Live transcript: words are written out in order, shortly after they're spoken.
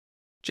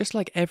Just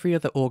like every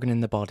other organ in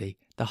the body,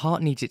 the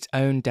heart needs its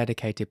own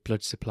dedicated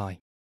blood supply.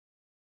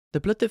 The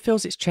blood that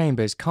fills its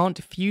chambers can't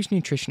diffuse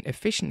nutrition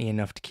efficiently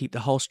enough to keep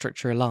the whole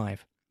structure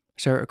alive,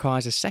 so it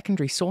requires a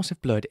secondary source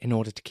of blood in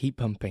order to keep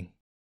pumping.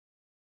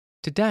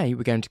 Today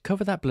we're going to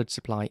cover that blood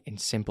supply in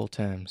simple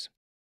terms.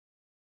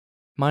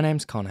 My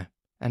name's Conor,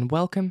 and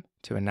welcome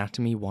to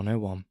Anatomy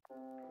 101.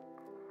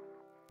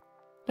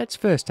 Let's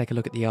first take a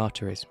look at the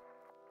arteries.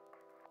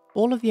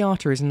 All of the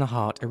arteries in the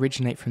heart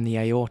originate from the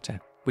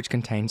aorta, which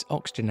contains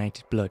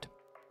oxygenated blood.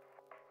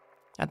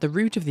 At the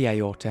root of the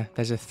aorta,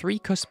 there's a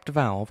three-cusped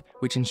valve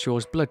which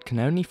ensures blood can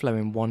only flow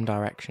in one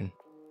direction.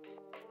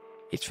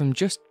 It's from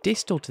just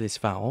distal to this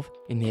valve,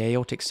 in the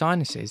aortic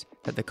sinuses,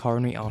 that the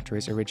coronary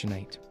arteries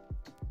originate.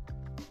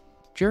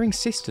 During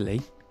systole,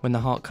 when the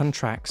heart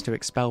contracts to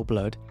expel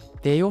blood,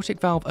 the aortic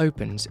valve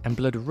opens and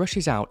blood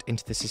rushes out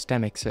into the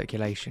systemic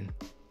circulation.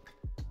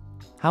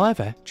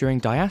 However, during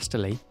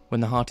diastole,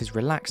 when the heart is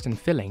relaxed and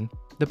filling,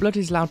 the blood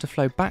is allowed to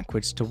flow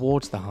backwards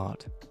towards the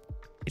heart.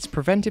 It's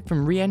prevented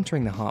from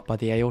re-entering the heart by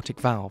the aortic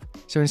valve,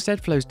 so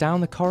instead flows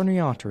down the coronary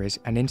arteries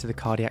and into the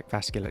cardiac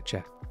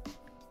vasculature.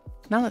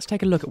 Now let's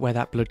take a look at where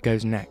that blood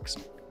goes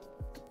next.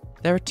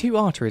 There are two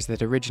arteries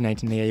that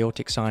originate in the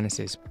aortic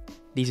sinuses.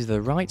 These are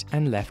the right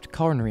and left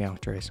coronary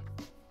arteries.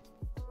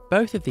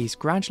 Both of these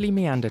gradually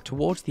meander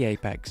towards the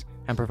apex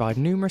and provide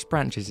numerous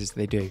branches as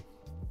they do.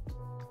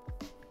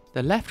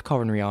 The left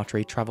coronary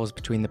artery travels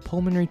between the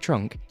pulmonary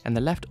trunk and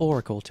the left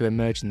auricle to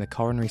emerge in the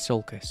coronary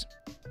sulcus.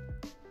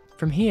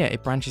 From here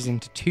it branches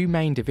into two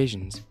main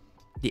divisions,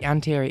 the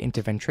anterior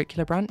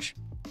interventricular branch,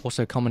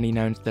 also commonly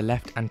known as the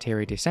left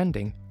anterior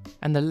descending,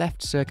 and the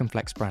left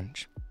circumflex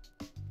branch.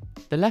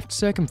 The left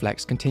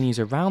circumflex continues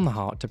around the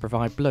heart to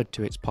provide blood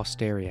to its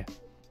posterior.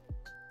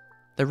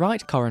 The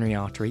right coronary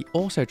artery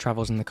also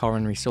travels in the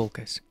coronary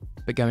sulcus,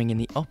 but going in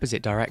the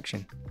opposite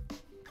direction.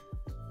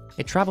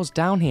 It travels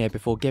down here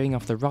before giving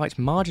off the right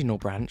marginal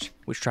branch,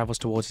 which travels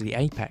towards the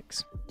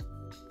apex.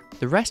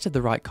 The rest of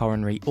the right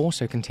coronary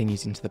also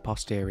continues into the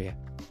posterior.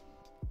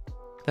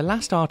 The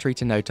last artery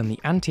to note on the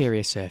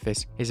anterior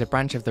surface is a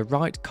branch of the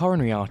right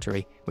coronary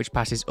artery which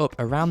passes up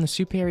around the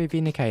superior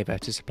vena cava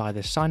to supply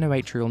the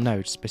sinoatrial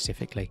node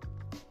specifically.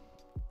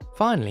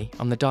 Finally,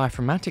 on the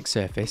diaphragmatic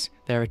surface,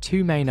 there are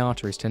two main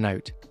arteries to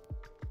note.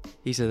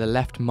 These are the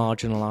left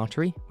marginal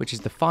artery, which is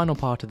the final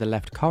part of the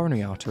left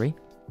coronary artery,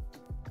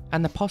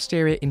 and the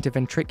posterior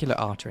interventricular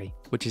artery,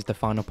 which is the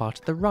final part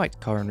of the right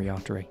coronary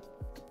artery.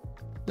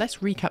 Let's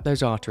recap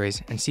those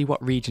arteries and see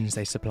what regions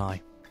they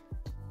supply.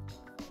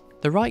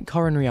 The right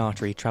coronary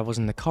artery travels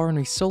in the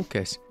coronary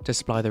sulcus to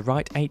supply the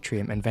right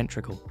atrium and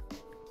ventricle.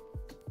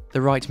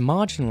 The right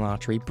marginal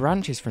artery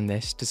branches from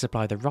this to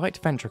supply the right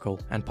ventricle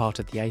and part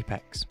of the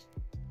apex.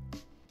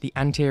 The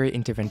anterior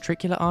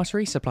interventricular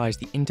artery supplies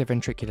the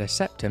interventricular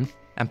septum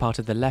and part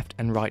of the left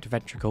and right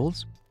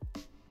ventricles.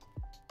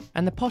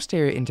 And the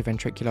posterior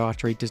interventricular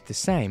artery does the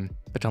same,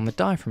 but on the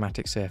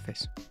diaphragmatic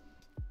surface.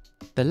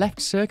 The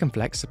left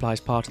circumflex supplies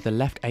part of the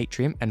left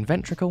atrium and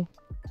ventricle.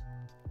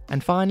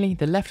 And finally,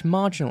 the left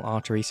marginal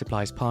artery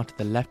supplies part of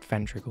the left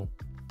ventricle.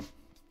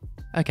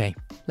 Okay,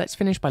 let's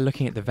finish by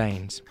looking at the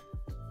veins.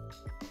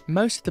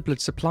 Most of the blood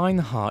supplying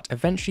the heart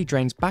eventually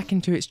drains back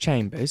into its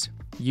chambers,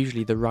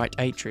 usually the right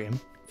atrium,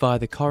 via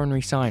the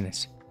coronary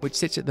sinus, which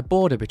sits at the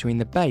border between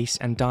the base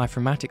and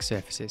diaphragmatic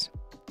surfaces.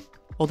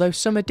 Although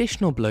some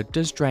additional blood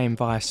does drain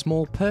via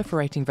small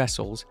perforating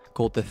vessels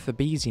called the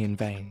Thebesian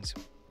veins.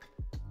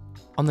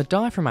 On the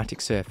diaphragmatic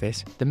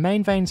surface, the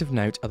main veins of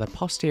note are the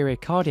posterior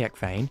cardiac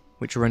vein,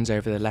 which runs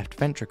over the left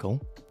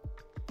ventricle,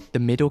 the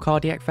middle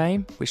cardiac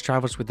vein, which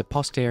travels with the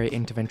posterior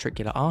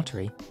interventricular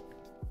artery,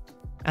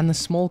 and the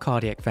small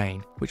cardiac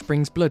vein, which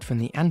brings blood from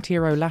the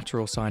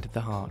anterolateral side of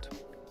the heart.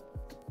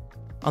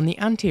 On the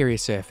anterior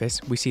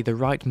surface, we see the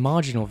right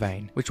marginal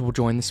vein, which will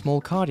join the small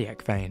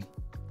cardiac vein,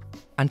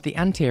 and the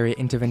anterior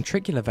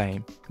interventricular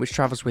vein, which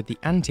travels with the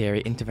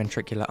anterior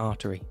interventricular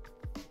artery.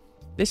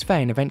 This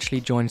vein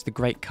eventually joins the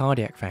great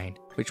cardiac vein,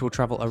 which will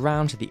travel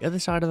around to the other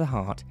side of the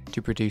heart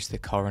to produce the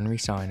coronary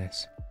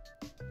sinus.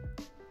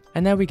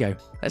 And there we go,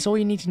 that's all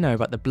you need to know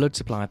about the blood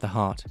supply of the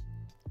heart.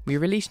 We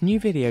release new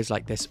videos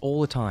like this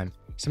all the time,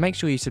 so make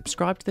sure you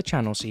subscribe to the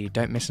channel so you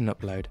don't miss an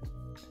upload.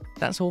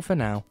 That's all for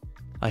now.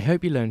 I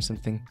hope you learned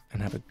something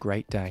and have a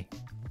great day.